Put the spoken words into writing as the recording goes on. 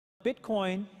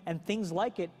Bitcoin and things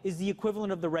like it is the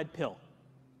equivalent of the red pill,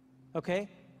 okay?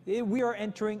 We are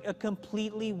entering a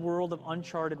completely world of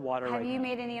uncharted water right now. Have you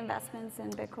made any investments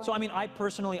in Bitcoin? So, I mean, I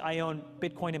personally, I own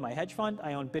Bitcoin in my hedge fund,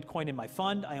 I own Bitcoin in my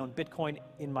fund, I own Bitcoin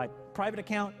in my private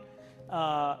account.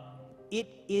 It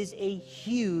is a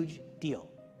huge deal.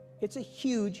 It's a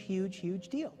huge, huge, huge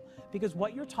deal. Because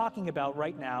what you're talking about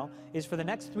right now is for the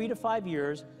next 3 to 5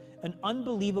 years, an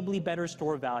unbelievably better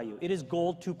store of value. It is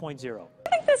gold 2.0. I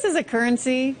think this is a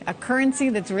currency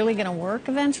that's really going to work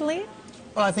eventually.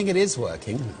 Well, I think it is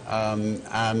working,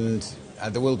 and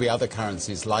there will be other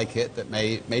currencies like it that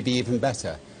may be even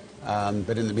better.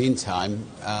 But in the meantime,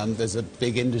 there's a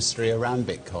big industry around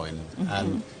Bitcoin,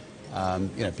 and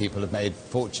you know, people have made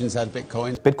fortunes out of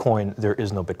Bitcoin. Bitcoin, there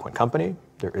is no Bitcoin company,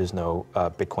 there is no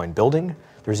Bitcoin building,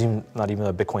 there's not even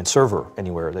a Bitcoin server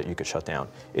anywhere that you could shut down.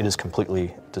 It is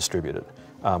completely distributed.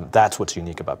 That's what's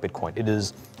unique about Bitcoin. It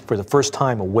is, for the first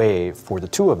time, a way for the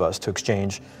two of us to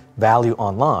exchange value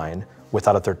online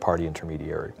without a third-party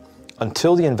intermediary.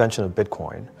 Until the invention of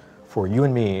Bitcoin, for you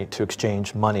and me to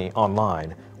exchange money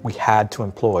online, we had to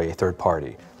employ a third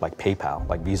party, like PayPal,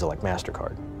 like Visa, like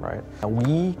MasterCard, right? And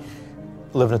we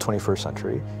live in the 21st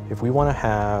century. If we want to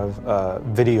have a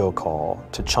video call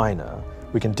to China,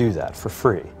 we can do that for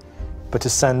free. But to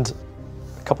send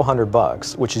a couple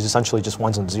 $100, which is essentially just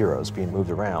ones and zeros being moved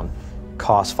around,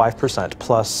 costs 5%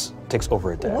 plus takes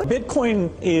over a day.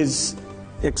 Bitcoin is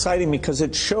exciting because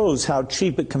it shows how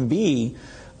cheap it can be.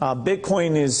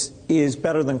 Bitcoin is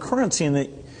better than currency in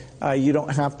that you don't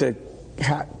have to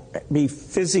be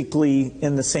physically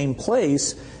in the same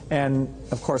place, and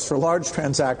of course for large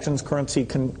transactions currency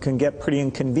can get pretty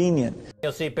inconvenient.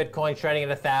 You'll see Bitcoin trading at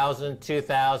 1,000,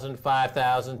 2,000,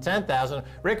 5,000, 10,000.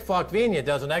 Rick Falkvinia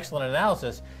does an excellent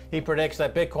analysis. He predicts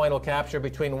that Bitcoin will capture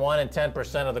between 1 and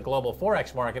 10% of the global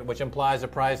Forex market, which implies a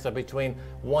price of between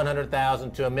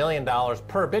 $100,000 to $1 million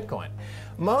per Bitcoin.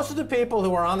 Most of the people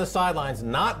who are on the sidelines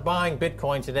not buying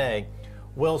Bitcoin today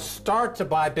will start to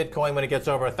buy Bitcoin when it gets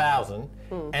over 1,000,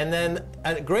 and then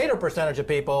a greater percentage of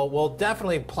people will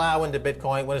definitely plow into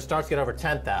Bitcoin when it starts to get over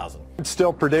 10,000. It's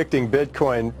still predicting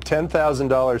Bitcoin,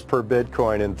 $10,000 per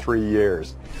Bitcoin in 3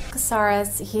 years.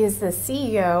 Casares, he is the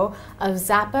CEO of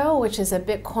Zappo, which is a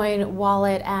Bitcoin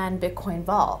wallet and Bitcoin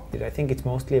vault. I think it's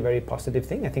mostly a very positive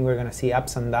thing. I think we're going to see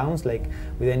ups and downs like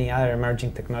with any other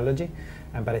emerging technology,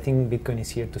 but I think Bitcoin is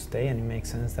here to stay, and it makes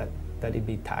sense that it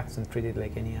be taxed and treated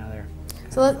like any other.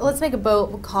 So let's make a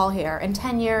bold call here. In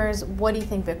 10 years, what do you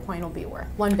think Bitcoin will be worth?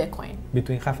 One Bitcoin?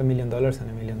 Between $500,000 and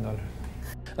 $1 million.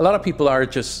 A lot of people are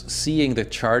just seeing the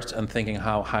charts and thinking,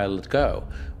 how high will it go?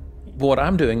 What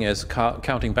I'm doing is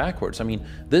counting backwards. I mean,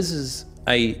 this is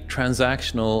a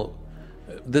transactional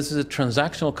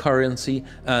currency,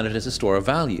 and it is a store of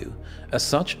value. As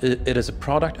such, it is a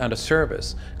product and a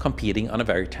service competing on a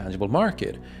very tangible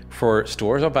market for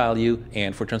stores of value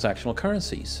and for transactional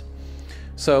currencies.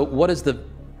 So what is the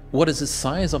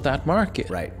size of that market?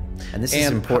 Right, and this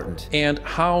is important. And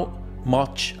how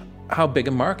big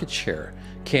a market share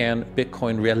can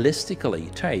Bitcoin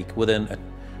realistically take within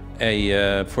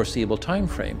a foreseeable time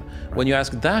frame? Right. When you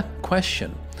ask that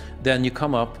question, then you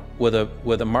come up with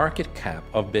a market cap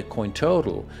of Bitcoin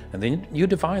total, and then you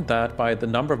divide that by the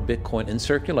number of Bitcoin in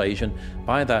circulation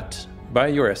by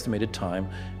your estimated time,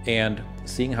 and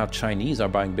seeing how Chinese are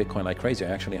buying Bitcoin like crazy. I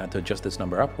actually had to adjust this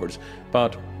number upwards,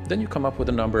 but then you come up with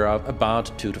a number of about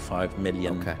 $2 to $5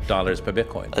 million per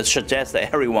Bitcoin. I suggest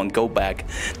that everyone go back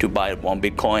to buy one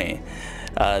Bitcoin.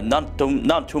 Not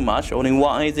too much, only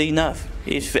one is enough.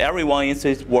 If everyone in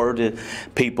this world,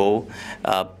 people,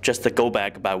 just to go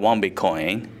back buy one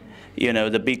Bitcoin, you know,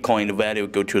 the Bitcoin value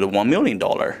go to the $1 million.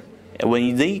 And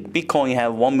when the Bitcoin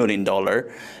have $1 million,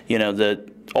 you know,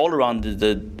 all around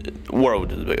the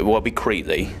world will be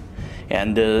crazy,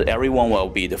 and everyone will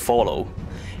be the follow,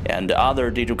 and the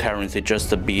other digital currency just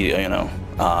to be, you know,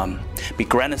 be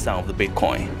grandson of the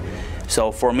Bitcoin.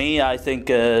 So for me, I think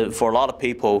for a lot of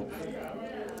people,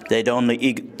 they don't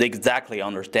exactly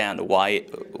understand why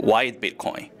it's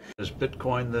Bitcoin. Is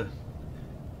Bitcoin the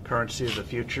currency of the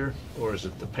future, or is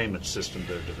it the payment system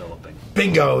they're developing?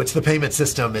 Bingo! It's the payment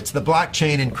system. It's the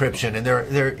blockchain encryption, and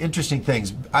they're interesting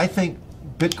things. I think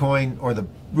Bitcoin, or the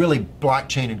really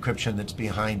blockchain encryption that's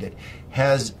behind it,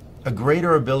 has a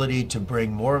greater ability to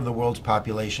bring more of the world's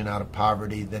population out of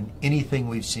poverty than anything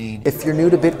we've seen. If you're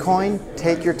new to Bitcoin,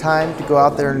 take your time to go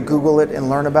out there and Google it and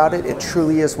learn about it. It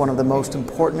truly is one of the most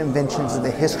important inventions in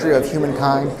the history of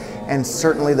humankind, and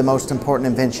certainly the most important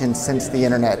invention since the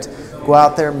internet. Go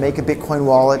out there, make a Bitcoin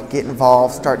wallet, get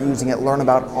involved, start using it, learn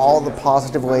about all the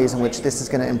positive ways in which this is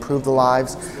going to improve the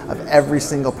lives of every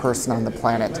single person on the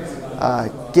planet.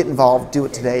 get involved, do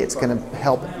it today. It's going to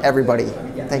help everybody.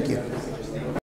 Thank you.